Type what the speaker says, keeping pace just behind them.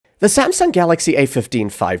The Samsung Galaxy A15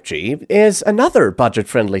 5G is another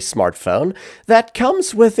budget-friendly smartphone that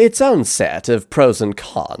comes with its own set of pros and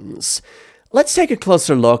cons. Let's take a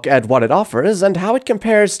closer look at what it offers and how it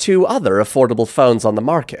compares to other affordable phones on the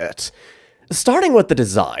market. Starting with the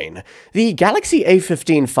design, the Galaxy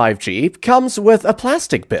A15 5G comes with a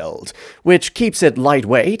plastic build, which keeps it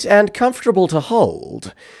lightweight and comfortable to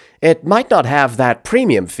hold. It might not have that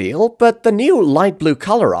premium feel, but the new light blue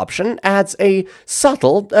color option adds a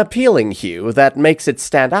subtle, appealing hue that makes it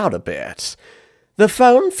stand out a bit. The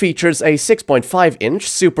phone features a 6.5-inch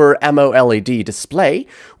Super AMOLED display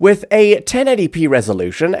with a 1080p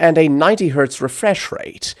resolution and a 90Hz refresh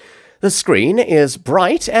rate. The screen is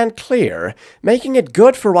bright and clear, making it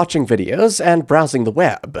good for watching videos and browsing the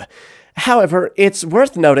web. However, it's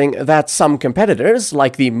worth noting that some competitors,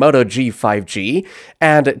 like the Moto G5G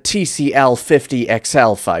and TCL50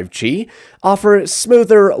 XL 5G, offer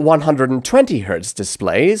smoother 120Hz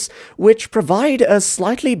displays, which provide a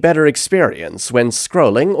slightly better experience when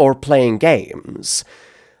scrolling or playing games.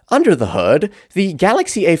 Under the hood, the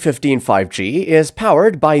Galaxy A15 5G is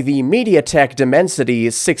powered by the MediaTek Dimensity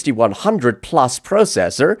 6100 Plus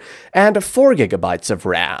processor and 4GB of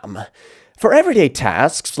RAM. For everyday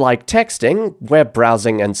tasks like texting, web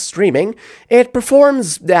browsing, and streaming, it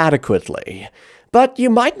performs adequately. But you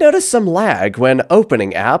might notice some lag when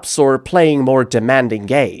opening apps or playing more demanding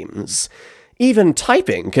games. Even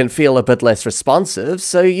typing can feel a bit less responsive,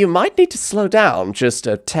 so you might need to slow down just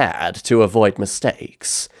a tad to avoid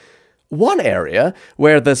mistakes. One area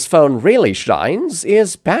where this phone really shines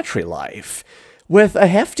is battery life. With a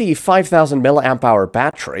hefty 5000 mAh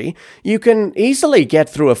battery, you can easily get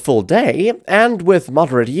through a full day, and with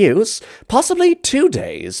moderate use, possibly 2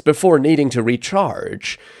 days before needing to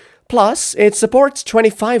recharge. Plus, it supports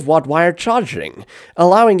 25-watt wired charging,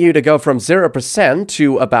 allowing you to go from 0%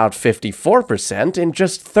 to about 54% in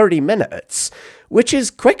just 30 minutes, which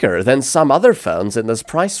is quicker than some other phones in this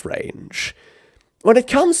price range. When it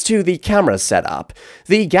comes to the camera setup,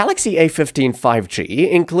 the Galaxy A15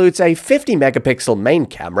 5G includes a 50-megapixel main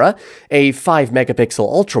camera, a 5-megapixel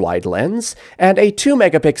ultra-wide lens, and a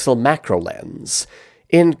 2-megapixel macro lens.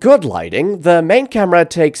 In good lighting, the main camera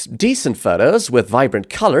takes decent photos with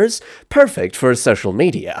vibrant colors, perfect for social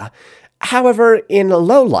media. However, in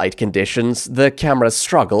low-light conditions, the camera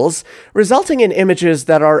struggles, resulting in images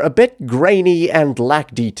that are a bit grainy and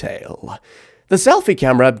lack detail. The selfie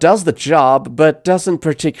camera does the job, but doesn't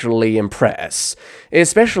particularly impress,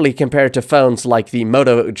 especially compared to phones like the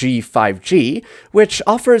Moto G5G, which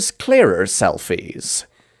offers clearer selfies.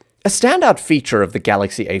 A standout feature of the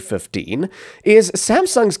Galaxy A15 is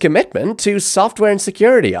Samsung's commitment to software and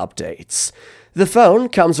security updates. The phone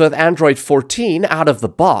comes with Android 14 out of the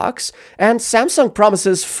box, and Samsung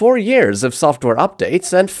promises 4 years of software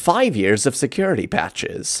updates and 5 years of security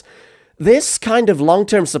patches. This kind of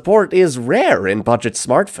long-term support is rare in budget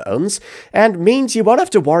smartphones, and means you won't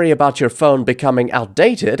have to worry about your phone becoming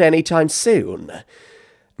outdated anytime soon.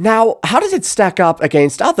 Now, how does it stack up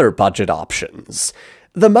against other budget options?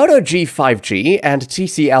 The Moto G5G and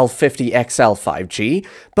TCL50 XL 5G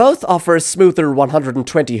both offer smoother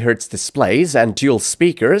 120Hz displays and dual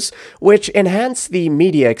speakers, which enhance the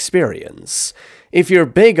media experience. If you're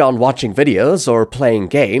big on watching videos or playing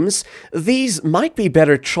games, these might be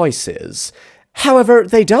better choices. However,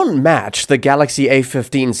 they don't match the Galaxy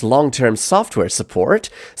A15's long-term software support,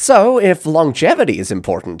 so if longevity is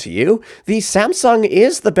important to you, the Samsung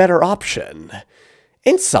is the better option.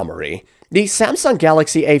 In summary, the Samsung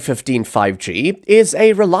Galaxy A15 5G is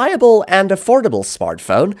a reliable and affordable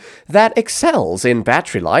smartphone that excels in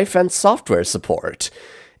battery life and software support.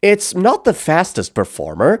 It's not the fastest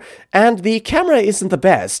performer, and the camera isn't the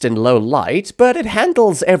best in low light, but it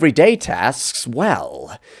handles everyday tasks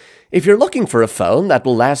well. If you're looking for a phone that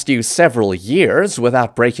will last you several years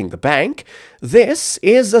without breaking the bank, this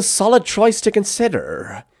is a solid choice to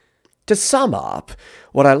consider. To sum up,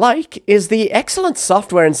 what I like is the excellent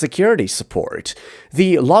software and security support,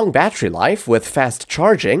 the long battery life with fast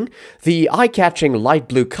charging, the eye-catching light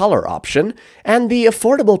blue color option, and the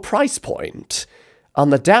affordable price point. On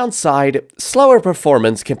the downside, slower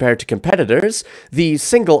performance compared to competitors, the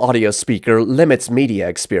single audio speaker limits media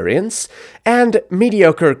experience, and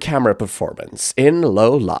mediocre camera performance in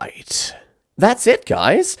low light. That's it,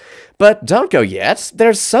 guys! But don't go yet,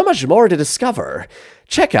 there's so much more to discover.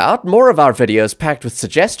 Check out more of our videos packed with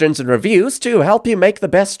suggestions and reviews to help you make the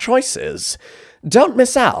best choices. Don't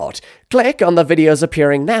miss out, click on the videos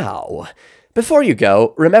appearing now. Before you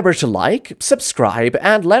go, remember to like, subscribe,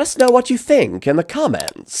 and let us know what you think in the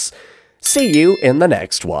comments. See you in the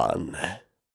next one.